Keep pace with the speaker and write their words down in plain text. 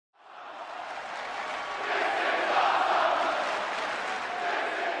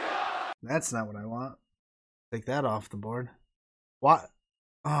That's not what I want. Take that off the board. What?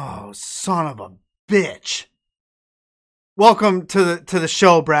 Oh, son of a bitch. Welcome to the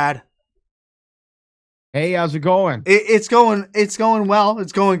show, Brad. Hey, how's it going? It's going well.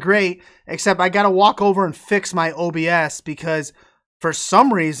 It's going great. Except I got to walk over and fix my OBS because for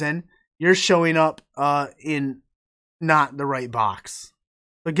some reason you're showing up in not the right box.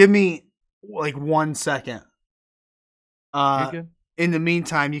 So give me like 1 second. In the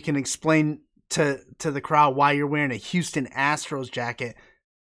meantime, you can explain to the crowd why you're wearing a Houston Astros jacket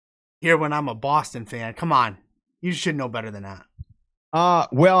here when I'm a Boston fan. Come on. You should know better than that.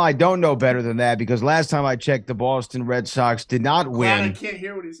 Well, I don't know better than that because last time I checked, the Boston Red Sox did not win. I can't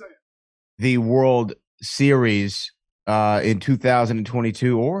hear what he's saying. The World Series in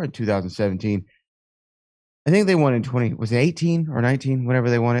 2022 or in 2017. I think they won in was it 18 or 19? Whenever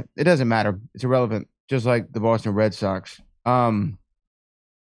they won it, it doesn't matter. It's irrelevant. Just like the Boston Red Sox.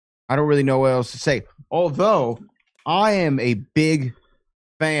 I don't really know what else to say. Although I am a big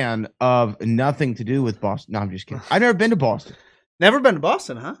fan of nothing to do with Boston. No, I'm just kidding. I've never been to Boston. Never been to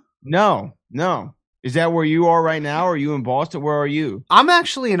Boston, huh? No. Is that where you are right now? Or are you in Boston? Where are you? I'm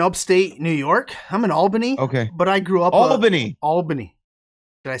actually in upstate New York. I'm in Albany. Okay. But I grew up Albany. Albany.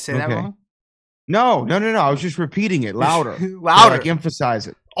 Did I say that wrong? No. I was just repeating it louder. Louder. Like emphasize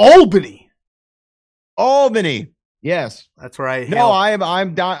it. Albany. Yes. That's right. No, I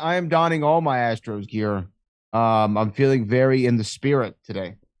am donning all my Astros gear. I'm feeling very in the spirit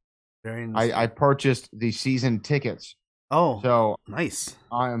today. I purchased the season tickets. Oh, so nice.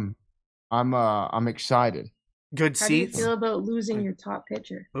 I'm excited. Good seats. How do you feel about losing your top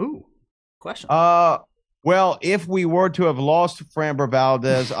pitcher? Ooh, question. Well, if we were to have lost Framber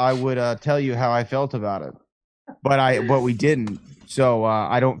Valdez, I would tell you how I felt about it. But we didn't. So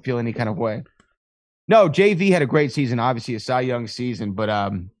I don't feel any kind of way. No, JV had a great season, obviously a Cy Young season, but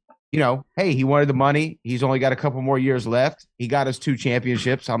hey, he wanted the money. He's only got a couple more years left. He got us 2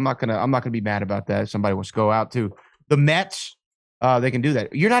 championships. I'm not gonna be mad about that. If somebody wants to go out to the Mets, they can do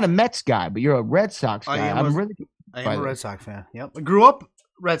that. You're not a Mets guy, but you're a Red Sox guy. I am a Red Sox fan. Yep. I grew up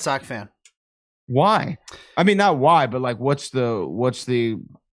Red Sox fan. Why? I mean, not why, but like what's the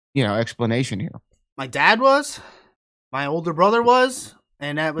explanation here? My dad was, my older brother was,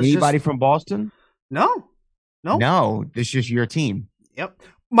 and that was anybody from Boston? No. It's just your team. Yep.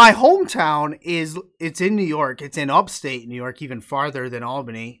 My hometown it's in New York. It's in upstate New York, even farther than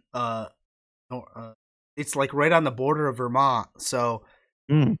Albany. It's like right on the border of Vermont. So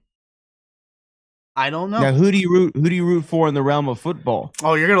I don't know. Now, who do you root for in the realm of football?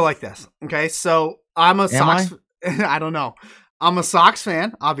 Oh, you're gonna like this. Okay, so I'm a Sox. I don't know. I'm a Sox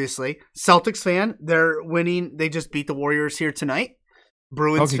fan, obviously. Celtics fan. They're winning. They just beat the Warriors here tonight.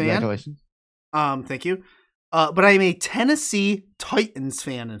 Bruins fan. Congratulations. Thank you. But I'm a Tennessee Titans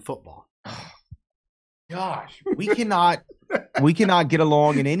fan in football. Gosh, we cannot get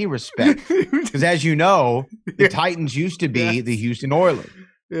along in any respect because, as you know, the Titans used to be the Houston Oilers.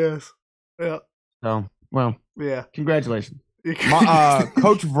 Yes. Yeah. So, well, yeah. Congratulations,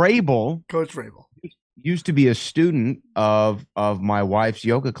 Coach Vrabel. Coach Vrabel used to be a student of my wife's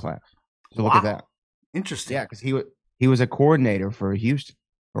yoga class. So look at that. Interesting. Yeah, because he was a coordinator for Houston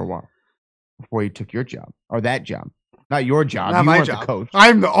for a while. Before you took your job or that job, not your job. Not you my weren't job. The coach.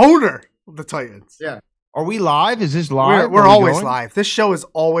 I'm the owner of the Titans. Yeah. Are we live? Is this live? We're always live. This show is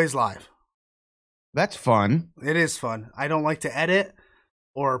always live. That's fun. It is fun. I don't like to edit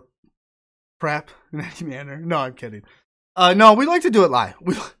or prep in any manner. No, I'm kidding. No, we like to do it live.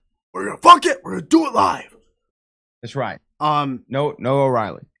 We're gonna fuck it. We're gonna do it live. That's right. No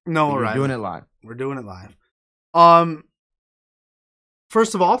O'Reilly. No O'Reilly. We're doing it live. We're doing it live.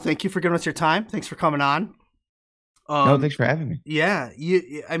 First of all, thank you for giving us your time. Thanks for coming on. No, thanks for having me. Yeah,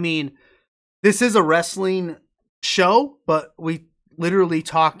 I mean, this is a wrestling show, but we literally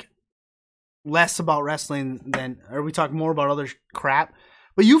talk less about wrestling or we talk more about other crap.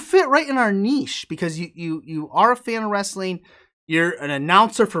 But you fit right in our niche because you are a fan of wrestling. You're an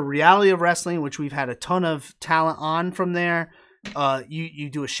announcer for Reality of Wrestling, which we've had a ton of talent on from there. You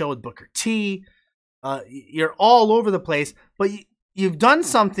do a show with Booker T. You're all over the place, but you've done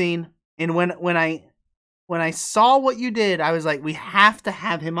something, and when I saw what you did, I was like, we have to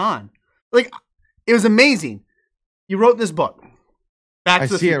have him on. Like, it was amazing. You wrote this book. Back to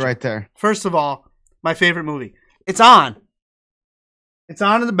the Future. It right there. First of all, my favorite movie. It's on. It's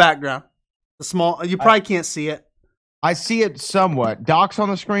on in the background. The small. You probably can't see it. I see it somewhat. Doc's on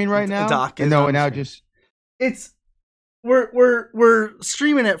the screen right now. Doc is no, on now the screen. just. It's we're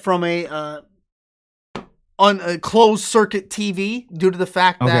streaming it from on a closed circuit TV due to the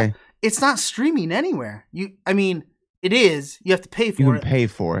fact that it's not streaming anywhere. I mean, It is. You have to pay for You it. can pay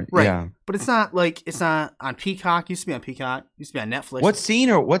for it. Right. Yeah. But it's not on Peacock. Used to be on Peacock. Used to be on Netflix. What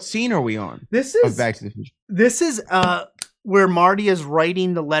scene are we on? This Of is Back to the Future. this is where Marty is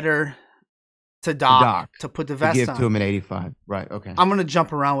writing the letter to Doc to put the To vest give on. to him in 85. Right. Okay. I'm gonna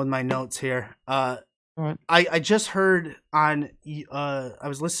jump around with my notes here. All right. I just heard on I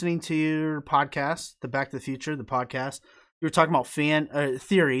was listening to your podcast, the Back to the Future, the podcast. You were talking about fan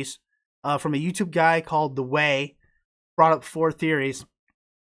theories from a YouTube guy called The Way. Brought up 4 theories,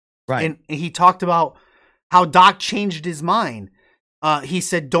 Right. and he talked about how Doc changed his mind. He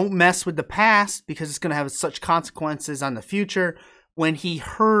said, "Don't mess with the past because it's going to have such consequences on the future." When he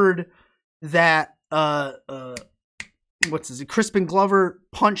heard that Crispin Glover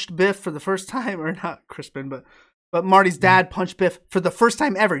punched Biff for the first time, or not Crispin, but Marty's dad punched Biff for the first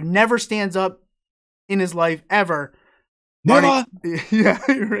time ever. He never stands up in his life ever. Never. Yeah,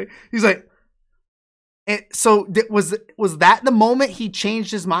 you're right. He's like, so was that the moment he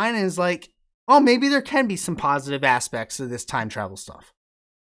changed his mind and is like, oh, maybe there can be some positive aspects of this time travel stuff.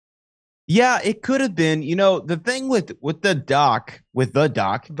 Yeah, it could have been. You know, the thing with the doc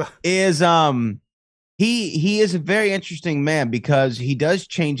is he is a very interesting man because he does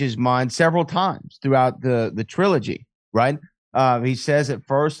change his mind several times throughout the trilogy, right? He says at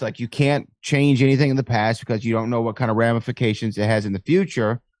first, like, you can't change anything in the past because you don't know what kind of ramifications it has in the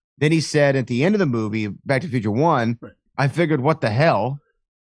future. Then he said at the end of the movie, Back to the Future 1, right. I figured, what the hell?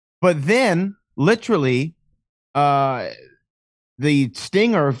 But then, literally, the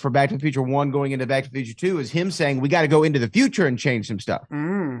stinger for Back to the Future 1 going into Back to the Future 2 is him saying, we got to go into the future and change some stuff.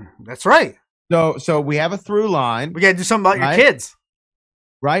 That's right. So we have a through line. We got to do something about your kids.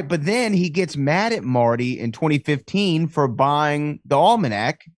 Right. But then he gets mad at Marty in 2015 for buying the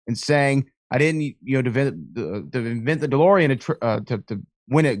almanac and saying, I didn't, invent the DeLorean to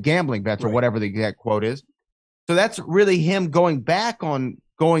win at gambling bets or whatever the exact quote is. So that's really him going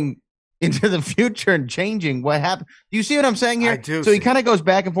into the future and changing what happened. Do you see what I'm saying here? I do. So he kind of goes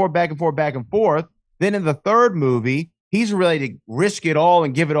back and forth. Then in the third movie, he's ready to risk it all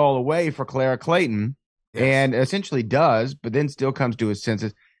and give it all away for Clara Clayton. Yes. And essentially does, but then still comes to his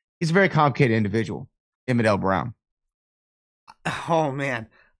senses. He's a very complicated individual, Emmett L. Brown. Oh, man.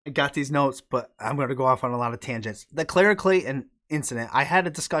 I got these notes, but I'm going to go off on a lot of tangents. The Clara Clayton incident, I had a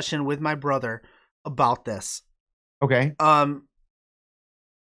discussion with my brother about this. Okay. Clara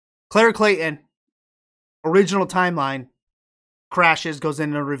Clayton, original timeline, crashes, goes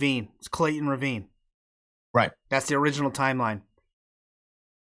into a ravine. It's Clayton Ravine. Right. That's the original timeline.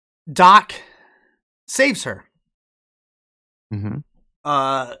 Doc saves her.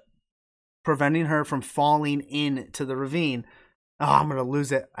 Mm-hmm. Preventing her from falling into the ravine. Oh, I'm going to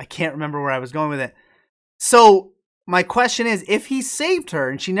lose it. I can't remember where I was going with it. So my question is, if he saved her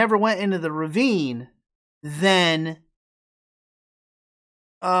and she never went into the ravine, then,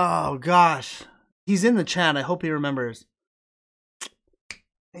 oh gosh, he's in the chat. I hope he remembers.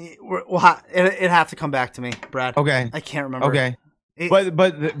 It'd have to come back to me, Brad. Okay. I can't remember. Okay.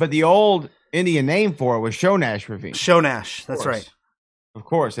 But the old Indian name for it was Shonash Ravine. Shonash. That's right. Of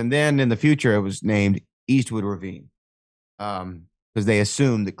course. And then in the future, it was named Eastwood Ravine. Because they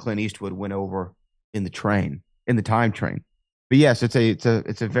assumed that Clint Eastwood went over in the time train. But yes, it's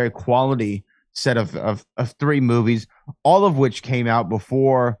a very quality set of 3 movies, all of which came out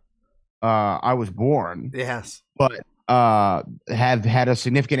before I was born. Yes. But have had a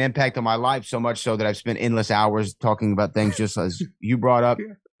significant impact on my life, so much so that I've spent endless hours talking about things just as you brought up,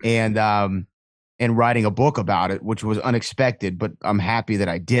 and writing a book about it, which was unexpected, but I'm happy that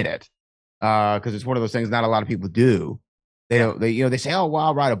I did it because it's one of those things not a lot of people do. They say, oh, well,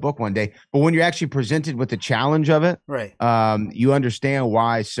 I'll write a book one day, but when you're actually presented with the challenge of it, right, you understand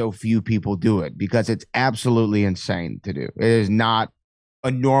why so few people do it, because it's absolutely insane to do. It is not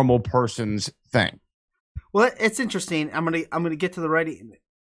a normal person's thing. Well, it's interesting. I'm gonna get to the writing.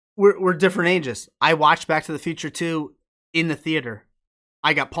 We're different ages. I watched Back to the Future 2 in the theater.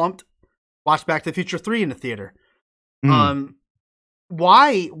 I got pumped. Watched Back to the Future 3 in the theater.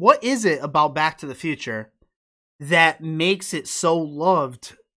 Why? What is it about Back to the Future that makes it so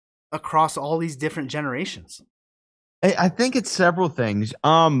loved across all these different generations? I think it's several things.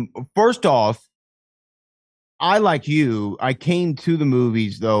 First off, I, like you, I came to the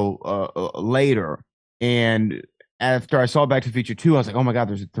movies though later. And after I saw Back to the Future 2, I was like, oh my God,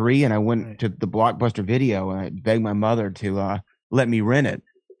 there's a 3. And I went to the Blockbuster Video and I begged my mother to let me rent it.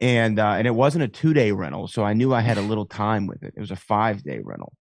 And it wasn't a 2-day rental, so I knew I had a little time with it. It was a 5-day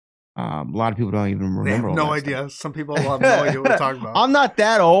rental. A lot of people don't even remember. They have no idea. Stuff. Some people have no idea what we're talking about. I'm not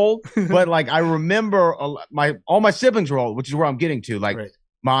that old, but like I remember all my siblings were old, which is where I'm getting to. Like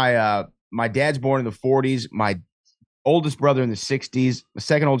my dad's born in the 40s. My oldest brother in the 60s, my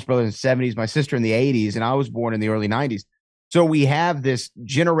second oldest brother in the 70s, my sister in the 80s, and I was born in the early 90s. So we have this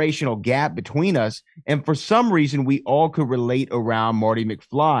generational gap between us. And for some reason, we all could relate around Marty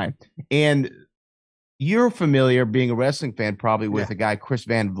McFly. And you're familiar, being a wrestling fan, probably with a guy, Chris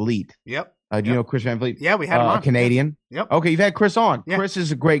Van Vliet. Yep. Do you know Chris Van Vliet? Yeah, we had him on. A Canadian. Yep. Okay, you've had Chris on. Yeah. Chris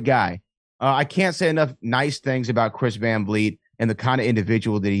is a great guy. I can't say enough nice things about Chris Van Vliet and the kind of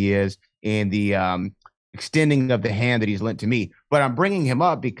individual that he is and the extending of the hand that he's lent to me. But I'm bringing him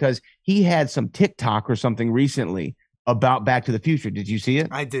up because he had some TikTok or something recently about Back to the Future. Did you see it?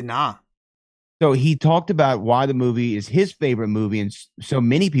 I did not. So he talked about why the movie is his favorite movie and so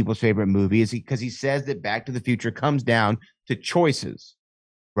many people's favorite movie is because he says that Back to the Future comes down to choices,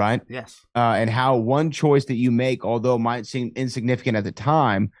 right? Yes. And how one choice that you make, although it might seem insignificant at the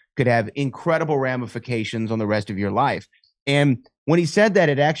time, could have incredible ramifications on the rest of your life. And when he said that,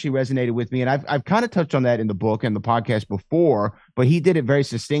 it actually resonated with me. And I've kind of touched on that in the book and the podcast before, but he did it very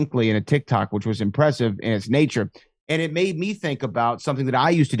succinctly in a TikTok, which was impressive in its nature. And it made me think about something that I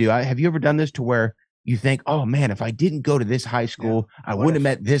used to do. Have you ever done this to where you think, oh, man, if I didn't go to this high school, I wouldn't have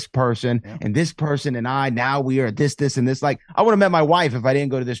met this person and this person and I, now we are this, and this. Like, I would have met my wife if I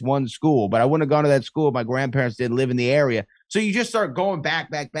didn't go to this one school, but I wouldn't have gone to that school if my grandparents didn't live in the area. So you just start going back.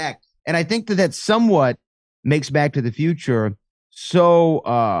 And I think that somewhat makes Back to the Future so,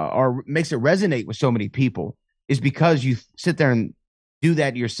 or makes it resonate with so many people is because you sit there and do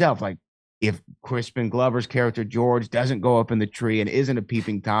that yourself. Like, if Crispin Glover's character, George, doesn't go up in the tree and isn't a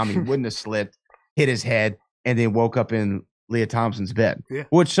peeping Tom, he wouldn't have slipped, hit his head, and then woke up in Leah Thompson's bed,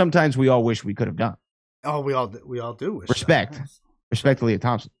 which sometimes we all wish we could have done. Oh, we all do. Wish Respect. that. Yes. Respect to Leah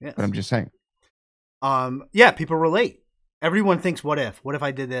Thompson. Yes. But I'm just saying. Yeah, people relate. Everyone thinks, what if? What if I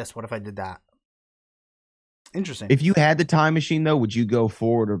did this? What if I did that? Interesting. If you had the time machine, though, would you go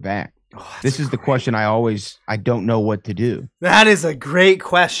forward or back? Oh, this is the question I don't know what to do. That is a great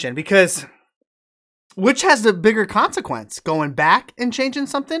question because which has the bigger consequence? Going back and changing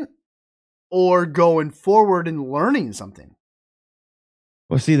something or going forward and learning something?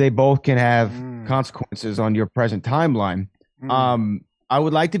 Well, see, they both can have consequences on your present timeline. I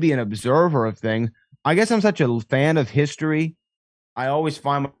would like to be an observer of things. I guess I'm such a fan of history. I always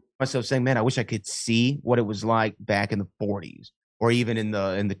find myself saying, man, I wish I could see what it was like back in the 40s. Or even in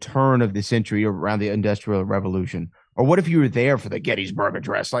the turn of the century or around the Industrial Revolution. Or what if you were there for the Gettysburg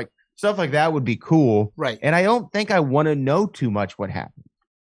Address? Like, stuff like that would be cool. Right. And I don't think I want to know too much what happened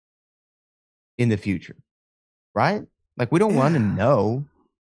in the future. Right? Like, we don't want to know.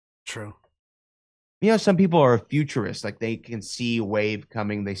 True. You know, some people are futurists. Like, they can see a wave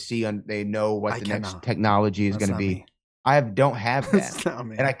coming. They know what the next technology is going to be. Me. I don't have that.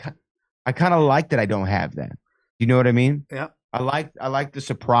 And I kind of like that I don't have that. You know what I mean? Yeah. I like the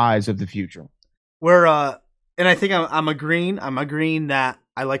surprise of the future. And I think I'm agreeing. I'm agreeing that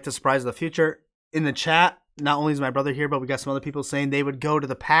I like the surprise of the future. In the chat, not only is my brother here, but we got some other people saying they would go to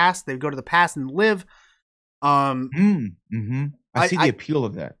the past. They'd go to the past and live. I see the appeal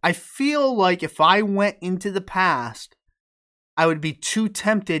of that. I feel like if I went into the past, I would be too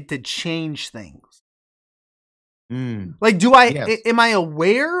tempted to change things. Like, am I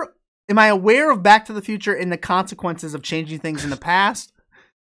aware? Am I aware of Back to the Future and the consequences of changing things in the past?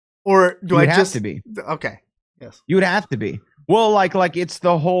 Or do I just have to be? Okay. Yes. You would have to be. Well, like it's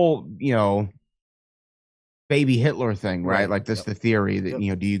the whole, baby Hitler thing, right? Like that's the theory that,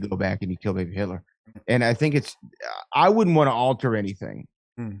 do you go back and you kill baby Hitler? And I think I wouldn't want to alter anything.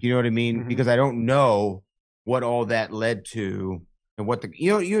 You know what I mean? Because I don't know what all that led to and what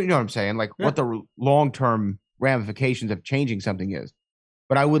you know what I'm saying? Like what the long-term ramifications of changing something is.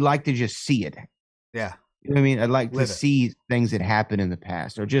 But I would like to just see it. Yeah. You know what I mean? I'd like to see things that happened in the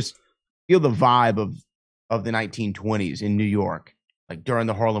past or just feel the vibe of the 1920s in New York, like during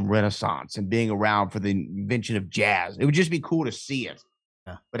the Harlem Renaissance and being around for the invention of jazz. It would just be cool to see it,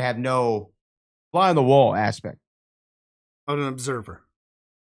 but have no fly on the wall aspect. Of an observer.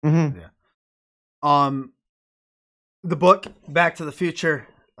 Mm-hmm. Yeah. The book, Back to the Future,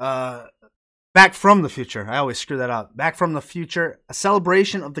 Back from the Future. I always screw that up. Back from the Future, a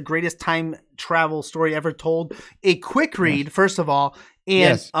celebration of the greatest time travel story ever told. A quick read, first of all,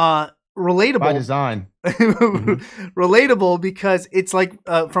 and relatable by design. Relatable because it's like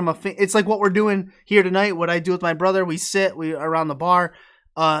it's like what we're doing here tonight. What I do with my brother, we around the bar,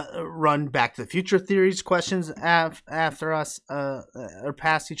 run Back to the Future theories, questions after us or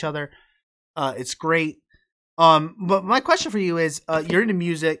past each other. It's great. But my question for you is, you're into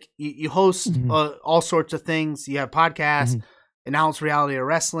music, you host all sorts of things. You have podcasts, announce reality or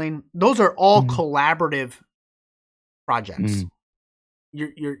wrestling. Those are all collaborative projects.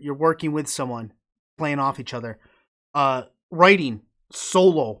 You're working with someone, playing off each other. writing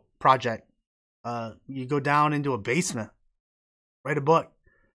solo project. You go down into a basement, write a book.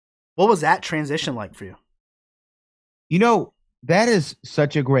 What was that transition like for you? You know, that is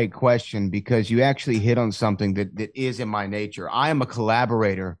such a great question because you actually hit on something that is in my nature. I am a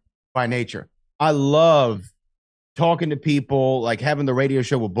collaborator by nature. I love talking to people, like having the radio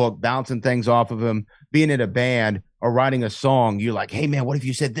show with Book, bouncing things off of them, being in a band or writing a song. You're like, hey, man, what if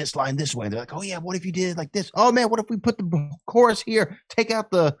you said this line this way? And they're like, oh, yeah, what if you did it like this? Oh, man, what if we put the chorus here? Take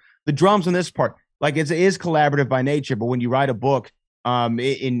out the drums on this part. Like it is collaborative by nature. But when you write a book,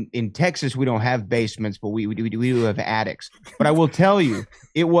 in Texas, we don't have basements, but we do have attics. But I will tell you,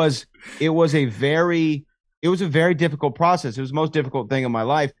 it was a very difficult process. It was the most difficult thing in my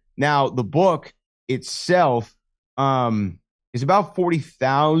life. Now, the book itself is about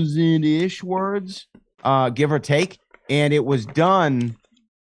 40,000-ish words, give or take. And it was done,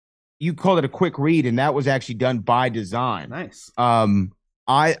 you called it a quick read, and that was actually done by design. Nice.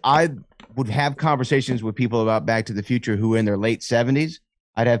 I would have conversations with people about Back to the Future who were in their late 70s.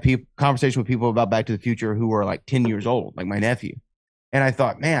 I'd have conversations with people about Back to the Future who were like 10 years old, like my nephew. And I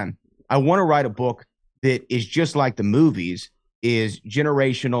thought, man, I want to write a book that is just like the movies, is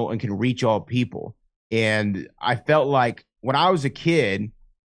generational and can reach all people. And I felt like when I was a kid,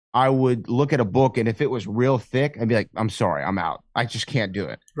 I would look at a book, and if it was real thick, I'd be like, I'm sorry, I'm out. I just can't do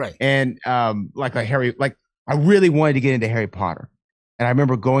it. Right. And I really wanted to get into Harry Potter. And I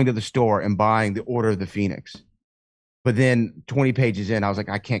remember going to the store and buying the Order of the Phoenix. But then 20 pages in, I was like,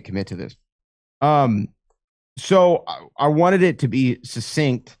 I can't commit to this. So I wanted it to be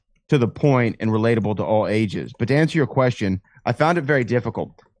succinct, to the point, and relatable to all ages. But to answer your question, I found it very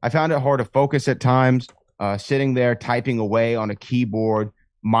difficult. I found it hard to focus at times, sitting there typing away on a keyboard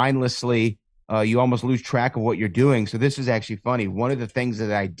mindlessly. You almost lose track of what you're doing. So this is actually funny. One of the things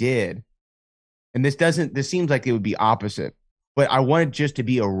that I did, and this seems like it would be opposite, but I wanted just to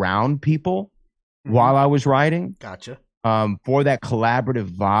be around people while I was writing. Gotcha. For that collaborative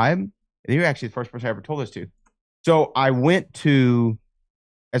vibe. And you're actually the first person I ever told this to. So I went to,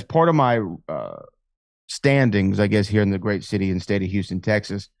 as part of my standings, I guess, here in the great city and state of Houston,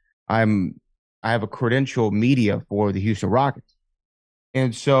 Texas, I have a credential media for the Houston Rockets.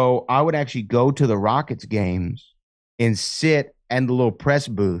 And so I would actually go to the Rockets games and sit in the little press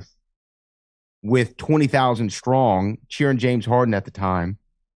booth with 20,000 strong, cheering James Harden at the time.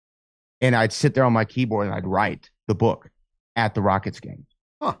 And I'd sit there on my keyboard and I'd write the book at the Rockets games.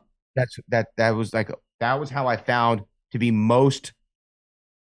 Huh. That was how I found to be most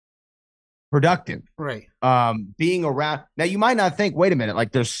productive. Right. Being around. Now, you might not think, wait a minute,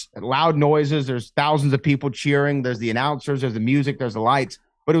 like there's loud noises, there's thousands of people cheering, there's the announcers, there's the music, there's the lights.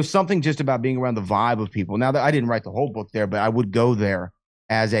 But it was something just about being around the vibe of people. Now, that I didn't write the whole book there, but I would go there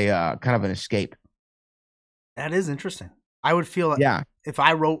as a kind of an escape. That is interesting. I would feel like if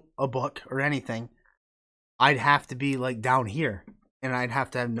I wrote a book or anything, I'd have to be like down here, and I'd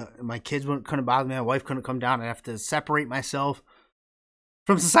have to have my kids couldn't bother me, my wife couldn't come down. I'd have to separate myself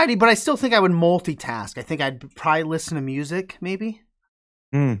from society, but I still think I would multitask. I think I'd probably listen to music maybe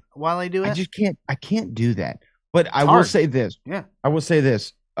while I do it. I can't do that. But I will say this. Yeah. I will say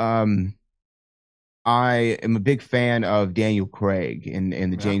this. I am a big fan of Daniel Craig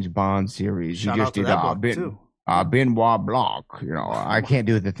in the James Bond series. Shout out to that book too. Benoit Blanc. You know, I can't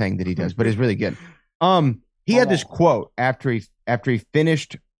do the thing that he does, but it's really good. He had this quote after he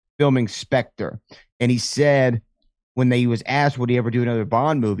finished filming Spectre, and he said, when he was asked would he ever do another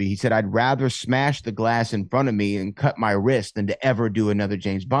Bond movie, he said, I'd rather smash the glass in front of me and cut my wrist than to ever do another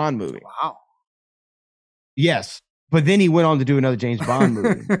James Bond movie. Wow. Yes. But then he went on to do another James Bond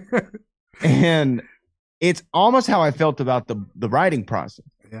movie. And it's almost how I felt about the writing process.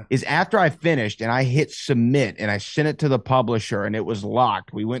 Yeah. Is after I finished and I hit submit and I sent it to the publisher and it was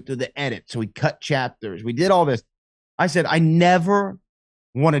locked. We went through the edit. So we cut chapters. We did all this. I said, I never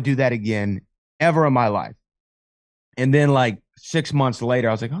want to do that again ever in my life. And then like 6 months later,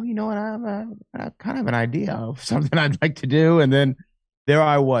 I was like, oh, you know what? I have kind of an idea of something I'd like to do. And then there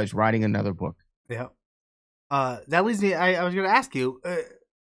I was writing another book. Yeah. That leads me, I was going to ask you,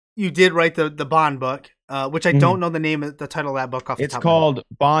 you did write the Bond book, which I don't know the name of the title of that book off the top. It's called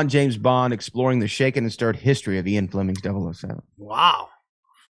Bond, James Bond, Exploring the Shaken and Stirred History of Ian Fleming's 007. Wow.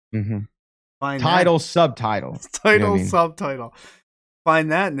 Title, subtitle. Title, you know subtitle.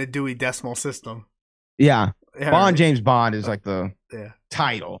 Find that in the Dewey Decimal System. Yeah. Bond, James Bond is like the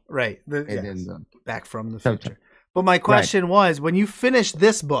title. Right. Back from the future. But my question was, when you finish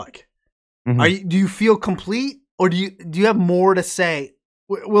this book, do you feel complete, or do you have more to say?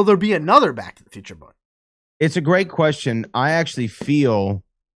 Will there be another Back to the Future book? It's a great question. I actually feel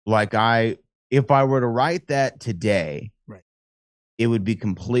like I if I were to write that today, Right. it would be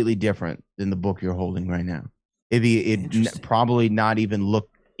completely different than the book you're holding right now. It'd probably not even look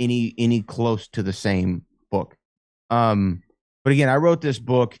any close to the same book. But again, I wrote this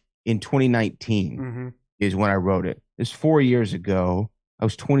book in 2019 Mm-hmm. is when I wrote it. It's 4 years ago. I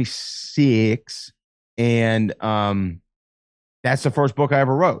was 26, and that's the first book I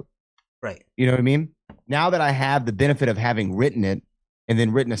ever wrote. Right. You know what I mean? Now that I have the benefit of having written it and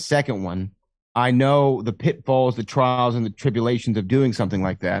then written a second one, I know the pitfalls, the trials, and the tribulations of doing something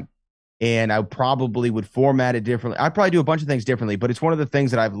like that. And I probably would format it differently. I'd probably do a bunch of things differently, but it's one of the things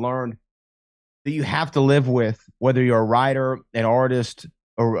that I've learned that you have to live with, whether you're a writer, an artist,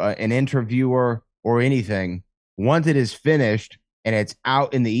 or an interviewer, or anything. Once it is finished and it's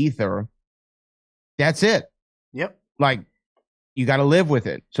out in the ether, that's it. Yep. Like, you got to live with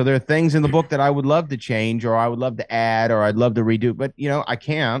it. So there are things in the book that I would love to change, or I would love to add, or I'd love to redo, but I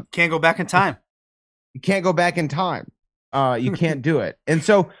can't. Can't go back in time. You can't go back in time. You can't do it. And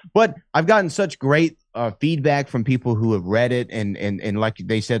so, but I've gotten such great feedback from people who have read it, and like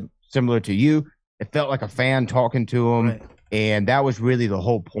they said, similar to you, it felt like a fan talking to them. Right. And that was really the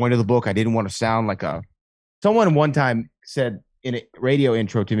whole point of the book. I didn't want to sound like someone one time said in a radio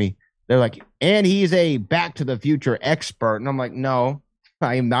intro to me, they're like, and he's a Back to the Future expert. And I'm like, no,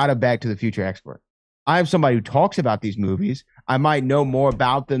 I am not a Back to the Future expert. I'm somebody who talks about these movies. I might know more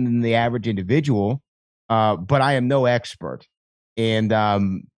about them than the average individual, but I am no expert. And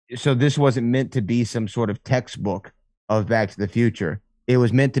so this wasn't meant to be some sort of textbook of Back to the Future. It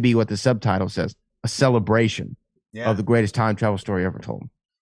was meant to be what the subtitle says, a celebration of the greatest time travel story ever told.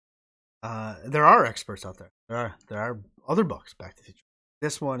 There are experts out there. There are other books Back to the Future.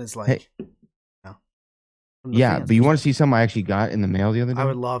 This one is like, yeah, but you want to see something I actually got in the mail the other day? I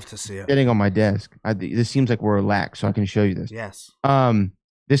would love to see it. Sitting on my desk. This seems like we're relaxed, so I can show you this. Yes.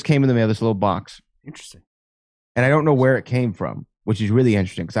 This came in the mail, this little box. Interesting. And I don't know where it came from, which is really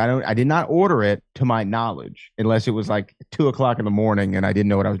interesting because I did not order it to my knowledge, unless it was like 2:00 in the morning and I didn't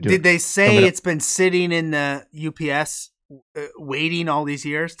know what I was doing. Did they say it's been sitting in the UPS waiting all these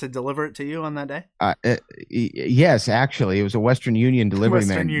years to deliver it to you on that day? Yes, actually, it was a Western Union delivery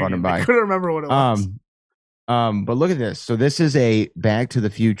man brought it by. I couldn't remember what it was. But look at this. So this is a Back to the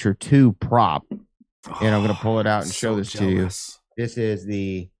Future 2 prop, and I'm going to pull it out and show this to you. This is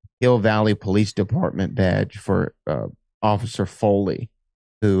the Hill Valley Police Department badge for Officer Foley,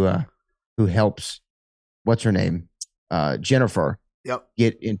 who helps what's her name, Jennifer,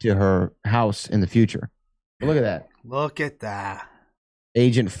 get into her house in the future. But look at that. Look at that.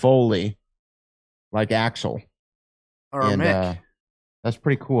 Agent Foley, like Axel. Or Mick. That's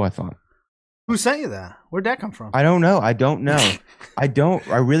pretty cool, I thought. Who sent you that? Where'd that come from? I don't know. I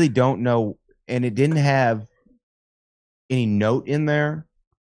really don't know. And it didn't have any note in there.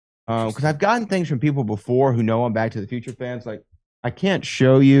 Because I've gotten things from people before who know I'm Back to the Future fans. Like, I can't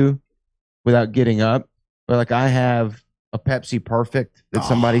show you without getting up, but like I have a Pepsi Perfect that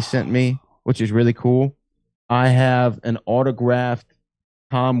somebody sent me, which is really cool. I have an autographed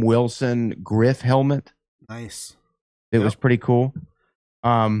Tom Wilson Griff helmet. Nice. It was pretty cool.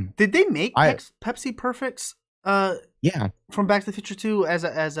 Did they make Pepsi Perfects? Yeah. From Back to the Future 2 as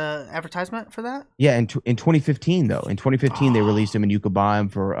a advertisement for that? Yeah, in 2015 though. In 2015 they released them and you could buy them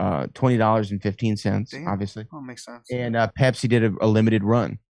for $20.15, obviously. Oh, makes sense. And Pepsi did a limited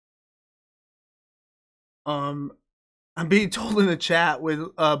run. I'm being told in the chat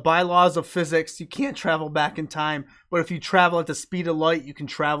with by laws of physics you can't travel back in time, but if you travel at the speed of light you can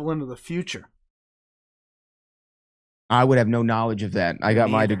travel into the future. I would have no knowledge of that. I got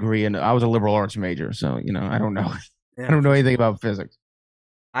my degree and I was a liberal arts major, so I don't know. Yeah. I don't know anything about physics.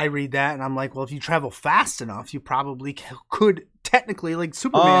 I read that and I'm like, well, if you travel fast enough, you probably could technically, like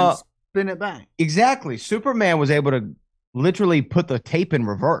Superman, spin it back. Exactly. Superman was able to literally put the tape in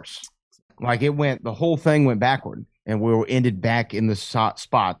reverse. Like the whole thing went backward, and we were ended back in the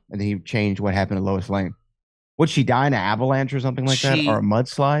spot, and then he changed what happened to Lois Lane. Would she die in an avalanche or something like that, or a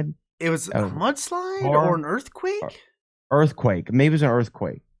mudslide? It was a mudslide or an earthquake. Earthquake. Maybe it was an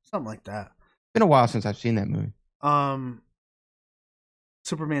earthquake. Something like that. It's been a while since I've seen that movie.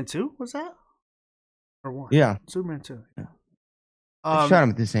 Superman 2 was that? Or 1? Yeah. Superman 2. Yeah. I shot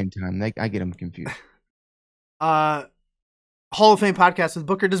them at the same time. I get them confused. Hall of Fame podcast with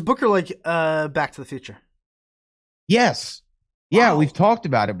Booker. Does Booker like Back to the Future? Yes. Yeah, we've talked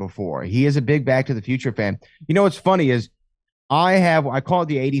about it before. He is a big Back to the Future fan. You know what's funny is I call it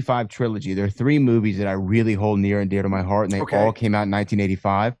the 85 trilogy. There are 3 movies that I really hold near and dear to my heart, and they all came out in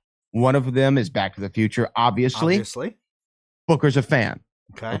 1985. One of them is Back to the Future, obviously. Booker's a fan.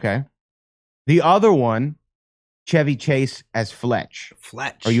 Okay. The other one, Chevy Chase as Fletch.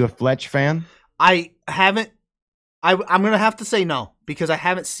 Fletch. Are you a Fletch fan? I haven't. I'm gonna have to say no because I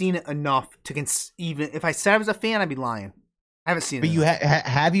haven't seen it enough to even. If I said I was a fan, I'd be lying. I haven't seen it. But you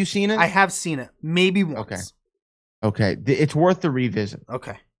have you seen it? I have seen it, maybe once. Okay. It's worth the revisit.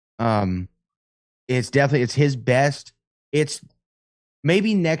 Okay. It's definitely his best. It's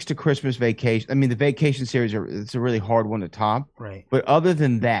maybe next to Christmas Vacation. I mean, the Vacation series it's a really hard one to top. Right. But other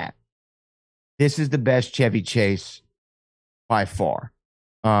than that, this is the best Chevy Chase by far.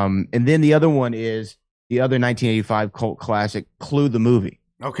 And then the other one is the other 1985 cult classic, Clue the movie.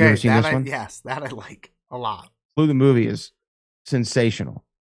 Okay, you ever seen this one? Yes, that I like a lot. Clue the movie is sensational.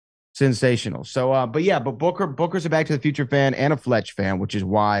 So, but Booker's a Back to the Future fan and a Fletch fan, which is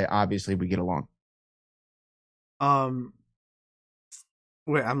why obviously we get along.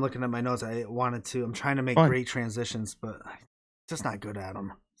 Wait, I'm looking at my notes. I'm trying to make great transitions, but I'm just not good at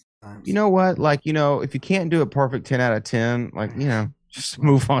them. Sometimes. You know what? Like, if you can't do a perfect 10 out of 10, like, just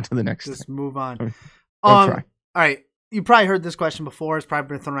move on to the next. Just move on. Don't All try. right. You probably heard this question before. It's probably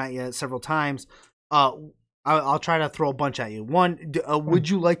been thrown at you several times. I'll try to throw a bunch at you. One, would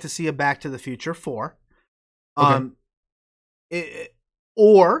you like to see a Back to the Future 4?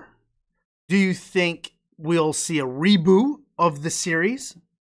 Or do you think we'll see a reboot of the series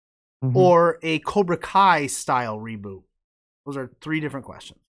or a Cobra Kai style reboot? Those are 3 different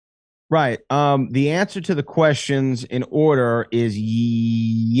questions. Right. The answer to the questions in order is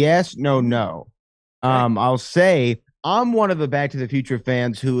yes, no. Okay. I'll say I'm one of the Back to the Future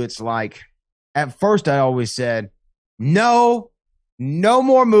fans who it's like, at first I always said, no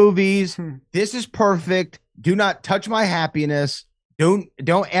more movies. This is perfect. Do not touch my happiness. Don't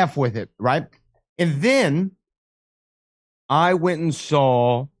F with it. Right. And then I went and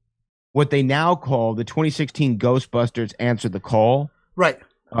saw what they now call the 2016 Ghostbusters Answer the Call. Right.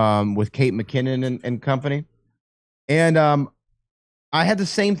 With Kate McKinnon and company. And I had the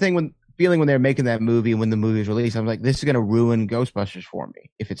same feeling when they were making that movie and when the movie was released. I was like, this is going to ruin Ghostbusters for me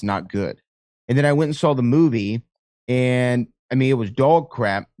if it's not good. And then I went and saw the movie, and I mean, it was dog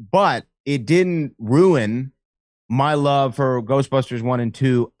crap, but it didn't ruin my love for Ghostbusters 1 and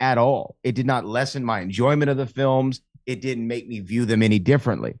 2 at all. It did not lessen my enjoyment of the films. It didn't make me view them any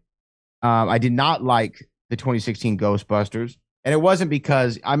differently. I did not like the 2016 Ghostbusters. And it wasn't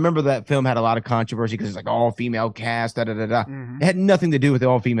because I remember that film had a lot of controversy because it's like all female cast, It had nothing to do with the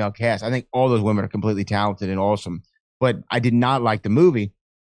all female cast. I think all those women are completely talented and awesome, but I did not like the movie.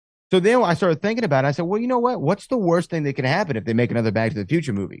 So then I started thinking about it. I said, well, you know what? What's the worst thing that can happen if they make another Back to the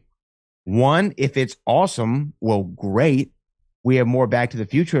Future movie? One, if it's awesome, well, great. We have more Back to the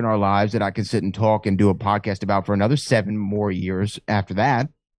Future in our lives that I can sit and talk and do a podcast about for another 7 more years after that.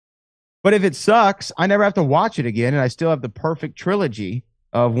 But if it sucks, I never have to watch it again, and I still have the perfect trilogy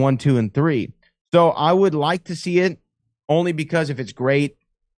of 1, 2, and 3. So I would like to see it only because if it's great,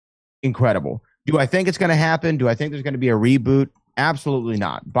 incredible. Do I think it's going to happen? Do I think there's going to be a reboot? Absolutely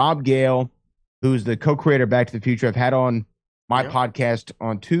not. Bob Gale, who's the co-creator of Back to the Future, I've had on my podcast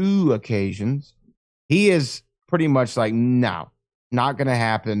on 2 occasions. He is pretty much like, no, not going to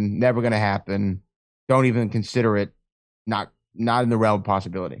happen, never going to happen. Don't even consider it. Not in the realm of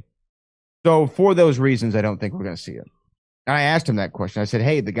possibility. So for those reasons, I don't think we're going to see it. And I asked him that question. I said,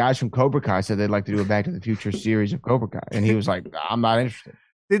 hey, the guys from Cobra Kai said they'd like to do a Back to the Future series of Cobra Kai. And he was like, I'm not interested.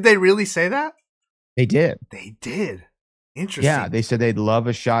 Did they really say that? They did. They did. Interesting. Yeah, they said they'd love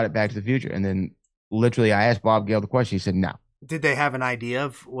a shot at Back to the Future. And then literally I asked Bob Gale the question. He said, no. Did they have an idea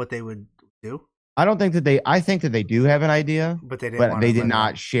of what they would do? I think that they do have an idea, but they did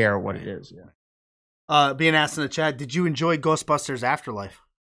not share what it is. Yeah. Being asked in the chat, did you enjoy Ghostbusters Afterlife?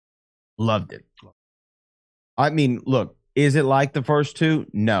 Loved it. I mean, look, is it like the first 2?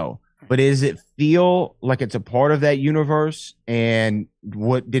 No. But does it feel like it's a part of that universe? And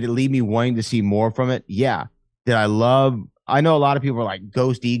did it leave me wanting to see more from it? Yeah. I know a lot of people are like,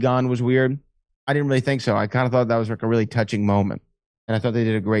 Ghost Egon was weird. I didn't really think so. I kind of thought that was like a really touching moment. And I thought they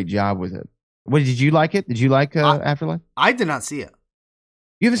did a great job with it. Did you like it? Did you like Afterlife? I did not see it.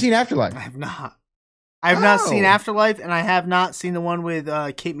 You haven't seen Afterlife? I have not. I have not seen Afterlife, and I have not seen the one with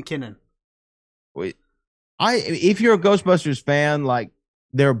Kate McKinnon. Wait, if you're a Ghostbusters fan, like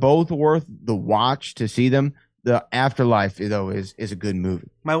they're both worth the watch to see them. The Afterlife, though, is a good movie.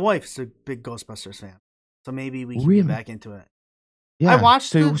 My wife's a big Ghostbusters fan, so maybe we can get back into it. Yeah, I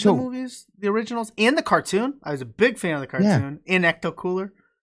watched the movies, the originals, and the cartoon. I was a big fan of the cartoon and Ecto Cooler.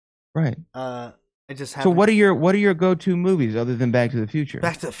 Right. I just have. So what are your go-to movies other than Back to the Future?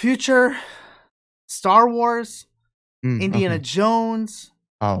 Back to the Future, Star Wars, Indiana Jones.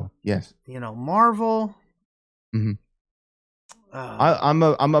 Oh yes. Marvel. Mm-hmm.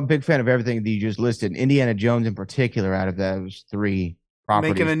 I'm a big fan of everything that you just listed. Indiana Jones in particular, out of those 3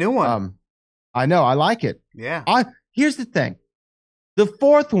 properties. Making a new one. I know. I like it. Yeah. Here's the thing. The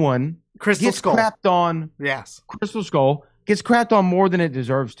fourth one Crystal gets Skull. crapped on. Yes. Crystal Skull gets crapped on more than it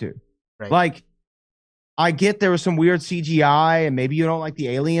deserves to. Right. Like, I get there was some weird CGI and maybe you don't like the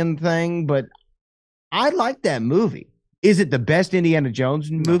alien thing, but I like that movie. Is it the best Indiana Jones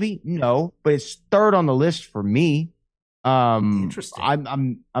movie? No, but it's third on the list for me. Interesting.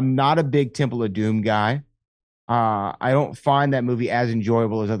 I'm not a big Temple of Doom guy. I don't find that movie as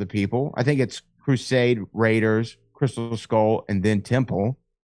enjoyable as other people. I think it's Crusade, Raiders, Crystal Skull, and then Temple.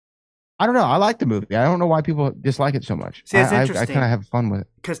 I don't know. I like the movie. I don't know why people dislike it so much. See, it's I interesting. kind of have fun with it.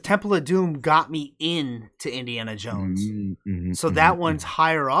 Because Temple of Doom got me into Indiana Jones. Mm-hmm, So that one's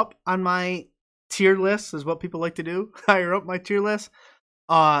higher up on my tier list, is what people like to do. Higher up my tier list.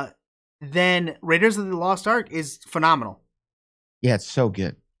 Then Raiders of the Lost Ark is phenomenal. Yeah, it's so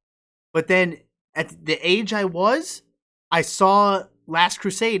good. But then at the age I was, I saw Last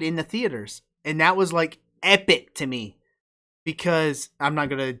Crusade in the theaters. And that was like epic to me. Because I'm not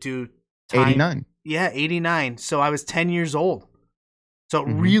going to do time. 89. Yeah, 89. So I was 10 years old. So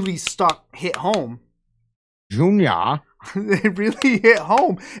it really hit home. Junior. It really hit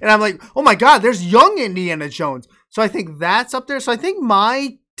home. And I'm like, oh my God, there's young Indiana Jones. So I think that's up there. So I think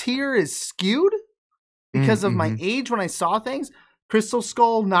my tier is skewed because of my age when I saw things. Crystal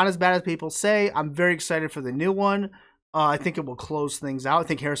Skull, not as bad as people say. I'm very excited for the new one. I think it will close things out. I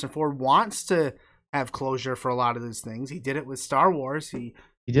think Harrison Ford wants to have closure for a lot of these things. He did it with Star Wars. He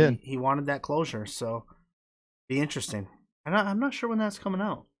did. He wanted that closure. So be interesting. And I'm not sure when that's coming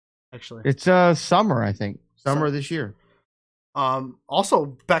out, actually. It's summer, I think. Summer of this year.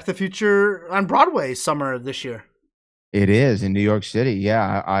 Also, Back to the Future on Broadway summer of this year. It is in New York City.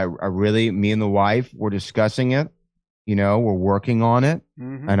 Yeah, I really, me and the wife, we're discussing it. You know, we're working on it,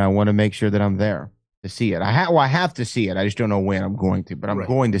 and I want to make sure that I'm there to see it. I have to see it. I just don't know when I'm going to, but I'm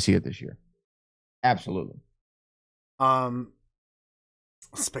going to see it this year. Absolutely.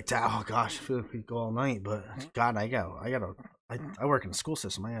 Spectacular. Oh gosh, I feel like we could go all night, but God, I work in the school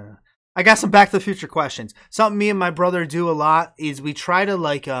system. I got some Back to the Future questions. Something me and my brother do a lot is we try to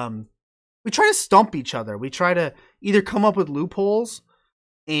stump each other. We try to either come up with loopholes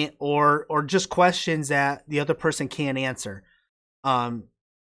or just questions that the other person can't answer. And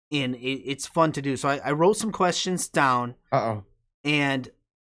it's fun to do. So I wrote some questions down. And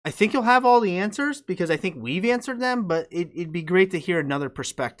I think you'll have all the answers because I think we've answered them, but it'd be great to hear another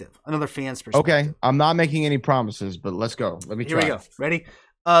perspective, another fan's perspective. Okay, I'm not making any promises, but let's go. Let me try. Here we go. Ready?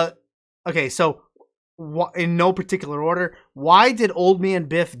 Okay, so in no particular order, why did Old Man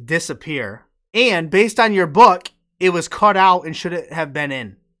Biff disappear? And based on your book, it was cut out and should it have been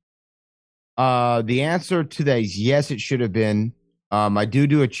in? The answer to that is yes, it should have been. I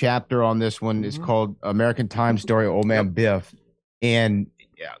do a chapter on this one. It's called American Time Story, Old Man Biff. And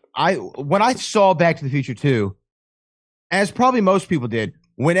when I saw Back to the Future 2, as probably most people did,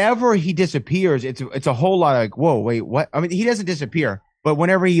 whenever he disappears, it's a whole lot of like, whoa, wait, what? I mean, he doesn't disappear, but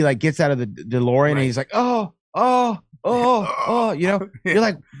whenever he like gets out of the DeLorean and he's like, oh, you know, you're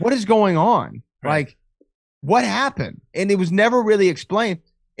like, what is going on? Like, what happened? And it was never really explained.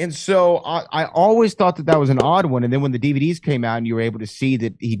 And so I always thought that was an odd one. And then when the DVDs came out and you were able to see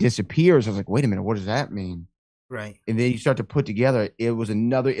that he disappears, I was like, wait a minute, what does that mean? Right. And then you start to put together, it was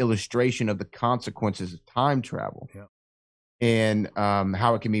another illustration of the consequences of time travel. Yeah. And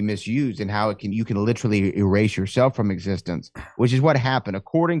how it can be misused and how you can literally erase yourself from existence, which is what happened.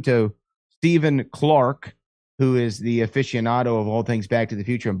 According to Stephen Clark, who is the aficionado of all things Back to the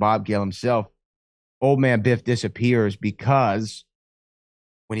Future, and Bob Gale himself, Old Man Biff disappears because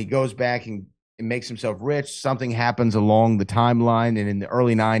when he goes back and makes himself rich, something happens along the timeline. And in the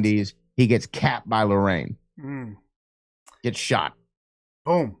early 90s, he gets capped by Lorraine. Gets shot.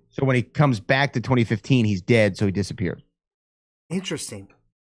 Boom. So when he comes back to 2015, he's dead, so he disappears. Interesting.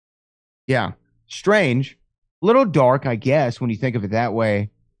 Yeah. Strange. A little dark, I guess, when you think of it that way.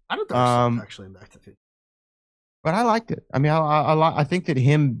 I don't think actually Back to the Future. But I liked it. I mean, I think that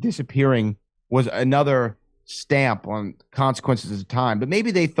him disappearing was another stamp on consequences of time. But maybe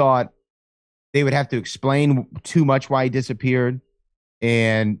they thought they would have to explain too much why he disappeared.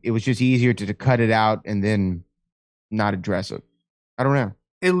 And it was just easier to cut it out and then not address it. I don't know.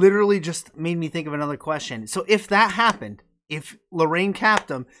 It literally just made me think of another question. So if that happened, if Lorraine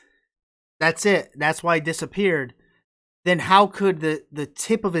capped him, that's it. That's why he disappeared. Then how could the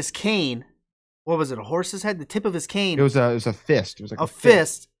tip of his cane, what was it, a horse's head? The tip of his cane. It was a fist. It was like a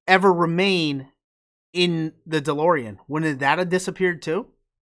fist ever remain in the DeLorean? Wouldn't that have disappeared too?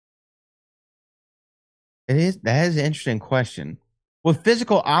 That is an interesting question. Well,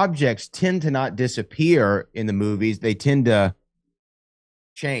 physical objects tend to not disappear in the movies. They tend to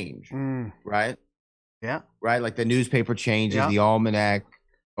change, Mm, right? yeah. Right, like the newspaper changes, Yeah. the almanac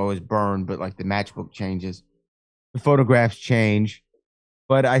is burned, but like the matchbook changes, the photographs change.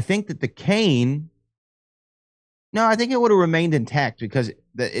 But I think that the cane, no, I think it would have remained intact because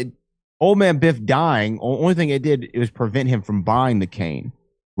old man Biff dying. Only thing it did, it was prevent him from buying the cane,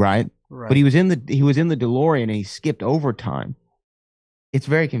 right? Right. But he was in the DeLorean and he skipped overtime. It's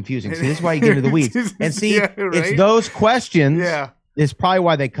very confusing. See, this is why you get into the weeds. And see, Yeah, right? it's those questions. Yeah. Is probably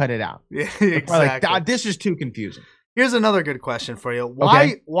why they cut it out. Yeah, They're probably exactly. like, this is too confusing. Here's another good question for you.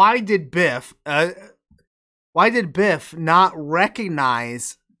 Okay. Why did Biff not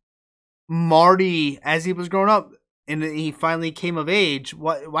recognize Marty as he was growing up and he finally came of age?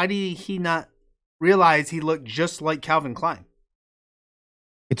 Why did he not realize he looked just like Calvin Klein?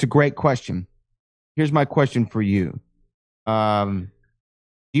 It's a great question. Here's my question for you. Do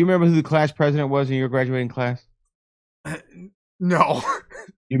you remember who the class president was in your graduating class? No.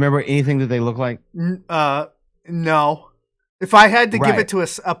 You remember anything that they look like? No. If I had to give Right. it to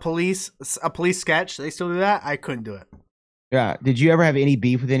a police sketch, they still do that. I couldn't do it. Yeah. Did you ever have any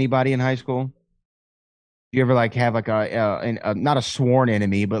beef with anybody in high school? Did you ever like have like not a sworn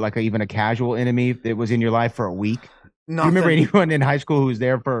enemy, but like even a casual enemy that was in your life for a week? Do you remember anyone in high school who was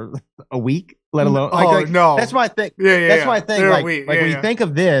there for a week, let alone? No. That's my thing. Yeah. That's my thing. They're Like, weak. when you think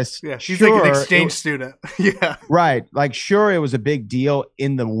of this, yeah, she's sure, like an exchange student. Yeah. right. Like, sure, it was a big deal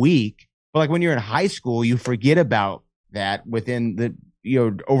in the week, but like when you're in high school, you forget about that within the,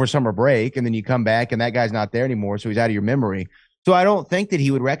 over summer break, and then you come back and that guy's not there anymore, so he's out of your memory. So I don't think that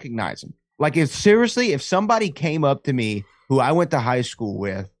he would recognize him. Like, if somebody came up to me who I went to high school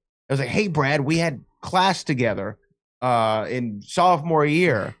with, I was like, "Hey, Brad, we had class together in sophomore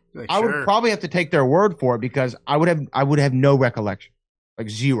year." Like, I would probably have to take their word for it because I would have no recollection,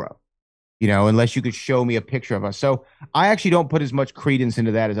 like zero, unless you could show me a picture of us. So I actually don't put as much credence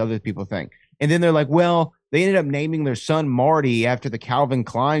into that as other people think. And then they're like, well, they ended up naming their son Marty after the Calvin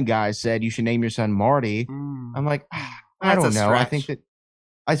Klein guy said you should name your son Marty. I'm like, I don't know. I think that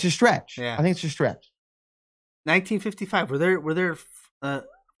it's a stretch. Yeah. I think it's a stretch. 1955. Were there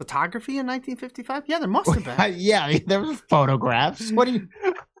photography in 1955? Yeah, there must have been. Yeah, there were photographs. What do you?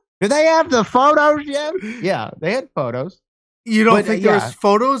 Do they have the photos yet? Yeah, they had photos. You don't think there was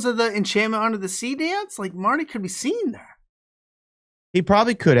photos of the Enchantment Under the Sea dance? Like, Marty could be seen there. He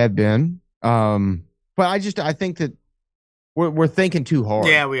probably could have been. But I think that we're thinking too hard.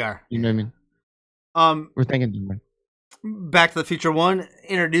 Yeah, we are. You know what I mean? We're thinking too hard. Back to the Future 1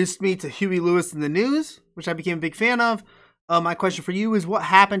 introduced me to Huey Lewis in the News, which I became a big fan of. My question for you is, what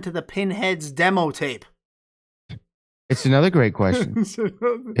happened to the Pinheads demo tape? It's another great question.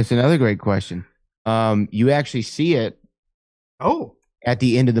 It's another great question. You actually see it. Oh, at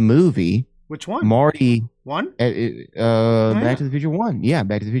the end of the movie. Which one? Marty. One? Back to the Future 1. Yeah,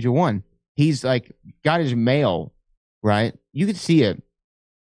 Back to the Future 1. He's like got his mail, right? You could see it.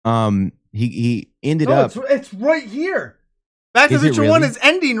 He ended up. It's right here. Back to the Future 1 is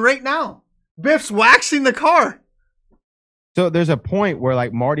ending right now. Biff's waxing the car. So there's a point where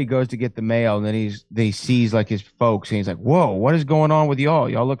like Marty goes to get the mail, and then he sees like his folks, and he's like, "Whoa, what is going on with y'all?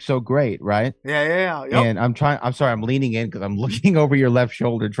 Y'all look so great, right?" Yeah. Yep. And I'm sorry, I'm leaning in because I'm looking over your left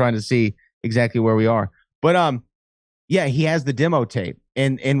shoulder trying to see exactly where we are. But yeah, he has the demo tape,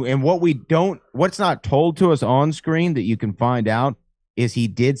 and what's not told to us on screen that you can find out is he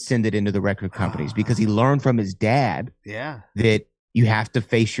did send it into the record companies because he learned from his dad. Yeah. That you have to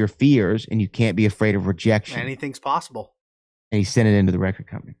face your fears and you can't be afraid of rejection. Anything's possible. And he sent it into the record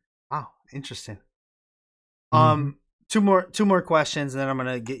company. Wow, interesting. Two more questions, and then I'm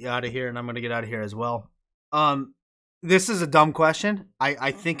gonna get you out of here, and I'm gonna get out of here as well. This is a dumb question.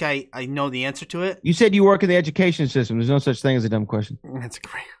 I think I know the answer to it. You said you work in the education system. There's no such thing as a dumb question. That's a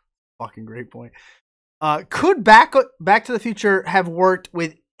fucking great point. Could Back to the Future have worked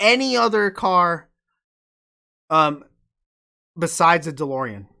with any other car, besides a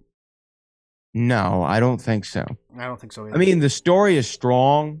DeLorean? No, I don't think so. I don't think so either. I mean, the story is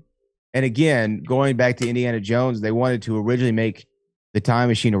strong. And again, going back to Indiana Jones, they wanted to originally make the time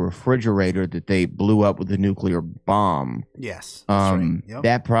machine a refrigerator that they blew up with a nuclear bomb. Yes. That's right. Yep.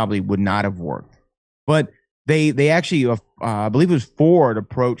 That probably would not have worked. But they actually, I believe it was Ford,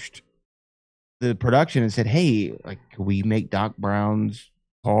 approached the production and said, "Hey, like, can we make Doc Brown's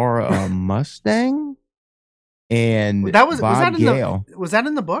car a Mustang?" And was Bob Gale. Was that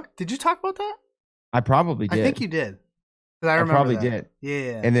in the book? Did you talk about that? I probably did. I think you did. I remember probably that. did.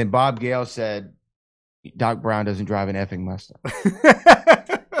 Yeah. And then Bob Gale said, "Doc Brown doesn't drive an effing Mustang."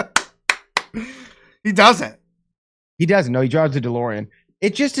 He doesn't. He doesn't. No, he drives a DeLorean.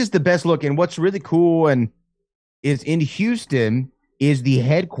 It just is the best look. And what's really cool and is in Houston is the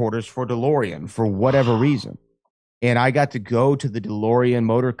headquarters for DeLorean for whatever reason. And I got to go to the DeLorean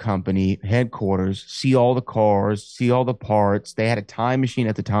Motor Company headquarters, see all the cars, see all the parts. They had a time machine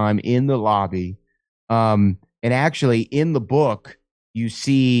at the time in the lobby. And actually, in the book, you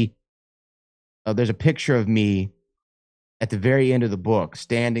see there's a picture of me at the very end of the book,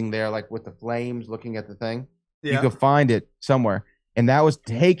 standing there like with the flames, looking at the thing. Yeah. You can find it somewhere. And that was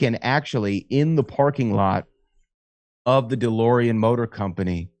taken actually in the parking lot of the DeLorean Motor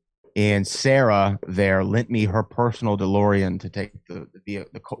Company. And Sarah there lent me her personal DeLorean to take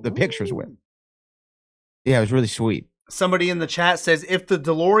the pictures with. Yeah, it was really sweet. Somebody in the chat says, if the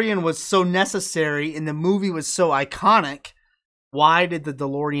DeLorean was so necessary and the movie was so iconic, why did the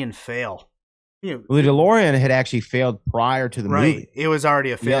DeLorean fail? Well, the DeLorean had actually failed prior to the movie. It was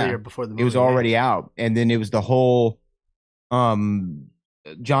already a failure before the movie. It was already out. And then it was the whole John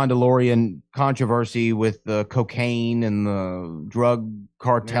DeLorean controversy with the cocaine and the drug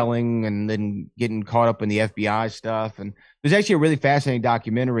cartelling and then getting caught up in the FBI stuff. And there's actually a really fascinating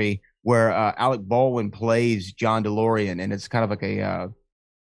documentary where Alec Baldwin plays John DeLorean, and it's kind of like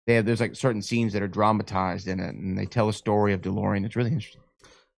there's like certain scenes that are dramatized in it, and they tell a story of DeLorean. It's really interesting.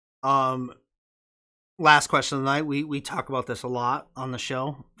 Last question of the night. We talk about this a lot on the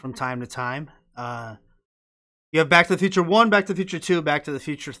show from time to time. You have Back to the Future 1, Back to the Future 2, Back to the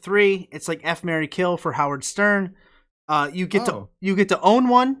Future 3. It's like F, Marry, Kill for Howard Stern. You get to own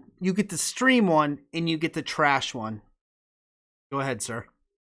one, you get to stream one, and you get to trash one. Go ahead, sir.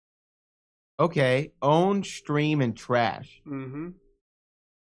 Okay, own, stream, and trash. Mm-hmm.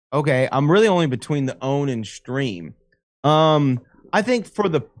 Okay, I'm really only between the own and stream. I think for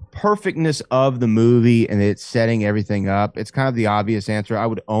the perfectness of the movie and it's setting everything up, it's kind of the obvious answer. I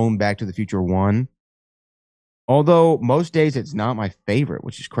would own Back to the Future 1. Although most days it's not my favorite,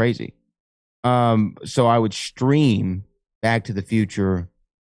 which is crazy. So I would stream Back to the Future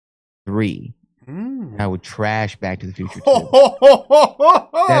 3. I would trash Back to the Future 2.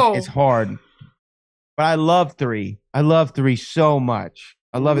 It's hard. But I love 3. I love 3 so much.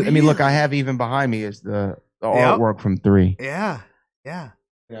 I love it. I mean, look, I have even behind me is the artwork from 3. Yeah. You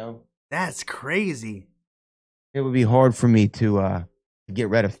know? That's crazy. It would be hard for me to get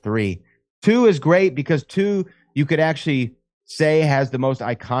rid of 3. 2 is great because 2 you could actually say has the most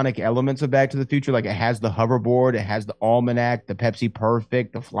iconic elements of Back to the Future. Like it has the hoverboard, it has the almanac, the Pepsi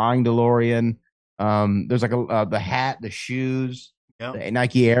Perfect, the flying DeLorean. There's like the hat, the shoes, the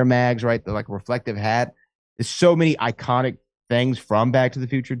Nike Air Mags, right? The like reflective hat. There's so many iconic things from Back to the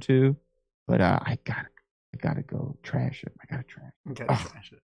Future 2. But I gotta go trash it. I gotta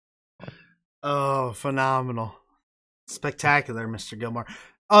trash it. Oh, phenomenal. Spectacular, Mr. Gilmore.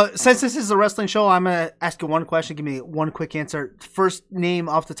 Since this is a wrestling show, I'm going to ask you one question. Give me one quick answer. First name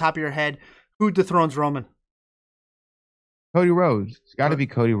off the top of your head. Who dethrones Roman? Cody Rhodes. It's got to be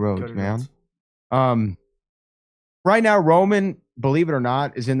Cody Rhodes, man. Right now, Roman, believe it or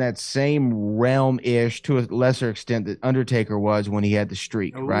not, is in that same realm-ish to a lesser extent that Undertaker was when he had the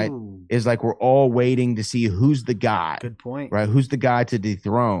streak, right? Is like we're all waiting to see who's the guy. Good point. Right? Who's the guy to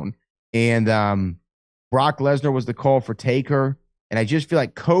dethrone? And Brock Lesnar was the call for Taker. And I just feel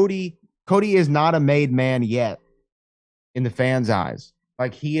like Cody is not a made man yet in the fans' eyes.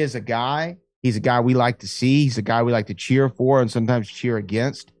 Like he is a guy. He's a guy we like to see. He's a guy we like to cheer for and sometimes cheer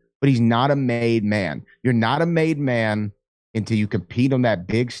against. But he's not a made man. You're not a made man until you compete on that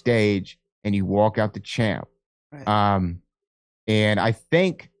big stage and you walk out the champ. Right. And I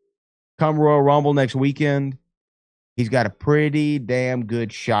think come Royal Rumble next weekend, he's got a pretty damn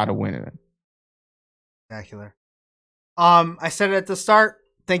good shot of winning it. Spectacular. I said it at the start.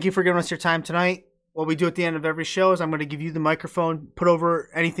 Thank you for giving us your time tonight. What we do at the end of every show is I'm going to give you the microphone, put over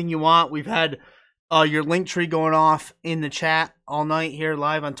anything you want. We've had your link tree going off in the chat all night here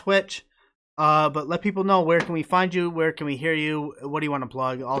live on Twitch. But let people know, where can we find you? Where can we hear you? What do you want to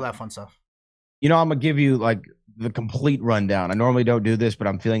plug? All that fun stuff. You know, I'm going to give you like the complete rundown. I normally don't do this, but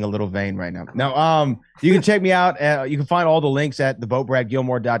I'm feeling a little vain right now. Now, you can check me out. You can find all the links at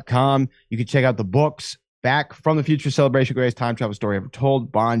thebradgilmore.com. You can check out the books. Back from the Future, Celebration, Greatest Time Travel Story Ever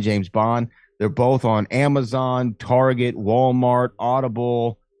Told, Bond, James Bond. They're both on Amazon, Target, Walmart,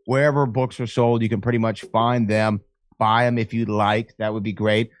 Audible, wherever books are sold. You can pretty much find them. Buy them if you'd like. That would be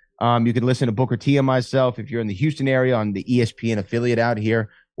great. You can listen to Booker T and myself if you're in the Houston area on the ESPN affiliate out here,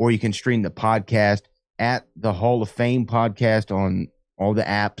 or you can stream the podcast at the Hall of Fame podcast on all the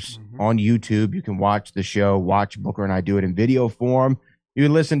apps on YouTube. You can watch the show, watch Booker and I do it in video form. You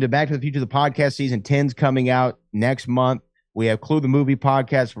can listen to Back to the Future, the podcast. Season 10's coming out next month. We have Clue the Movie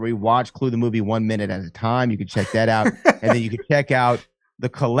podcast where we watch Clue the Movie 1 minute at a time. You can check that out. And then you can check out The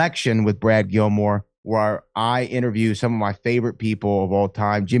Collection with Brad Gilmore where I interview some of my favorite people of all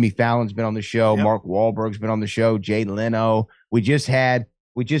time. Jimmy Fallon's been on the show. Yep. Mark Wahlberg's been on the show. Jay Leno. We just had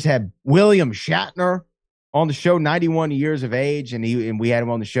William Shatner on the show, 91 years of age, and we had him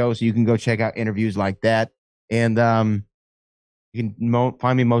on the show. So you can go check out interviews like that. And you can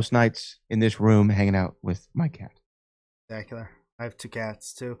find me most nights in this room hanging out with my cat. Spectacular. I have 2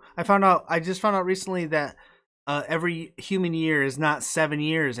 cats too. I just found out recently that every human year is not 7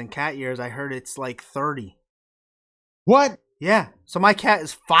 years, and cat years, I heard it's like 30. What? Yeah. So my cat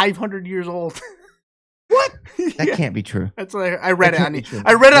is 500 years old. What? That Yeah. can't be true. That's what I read That it can't be on true.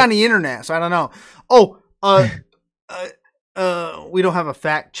 I read it on the internet, so I don't know. Oh, we don't have a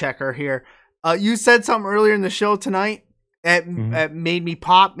fact checker here. You said something earlier in the show tonight that made me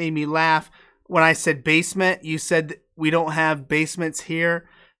pop, made me laugh. When I said basement, you said that we don't have basements here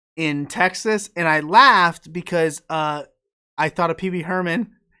in Texas, and I laughed because I thought of Pee Wee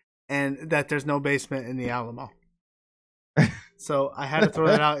Herman and that there's no basement in the Alamo. So I had to throw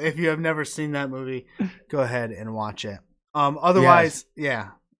that out. If you have never seen that movie, go ahead and watch it. Otherwise, yeah,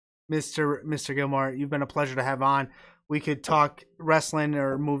 Mr. Gilmore, you've been a pleasure to have on. We could talk wrestling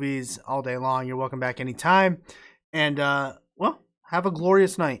or movies all day long. You're welcome back anytime. And well, have a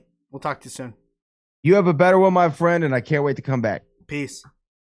glorious night. We'll talk to you soon. You have a better one, my friend, and I can't wait to come back. Peace.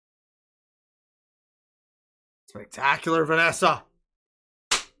 Spectacular, Vanessa.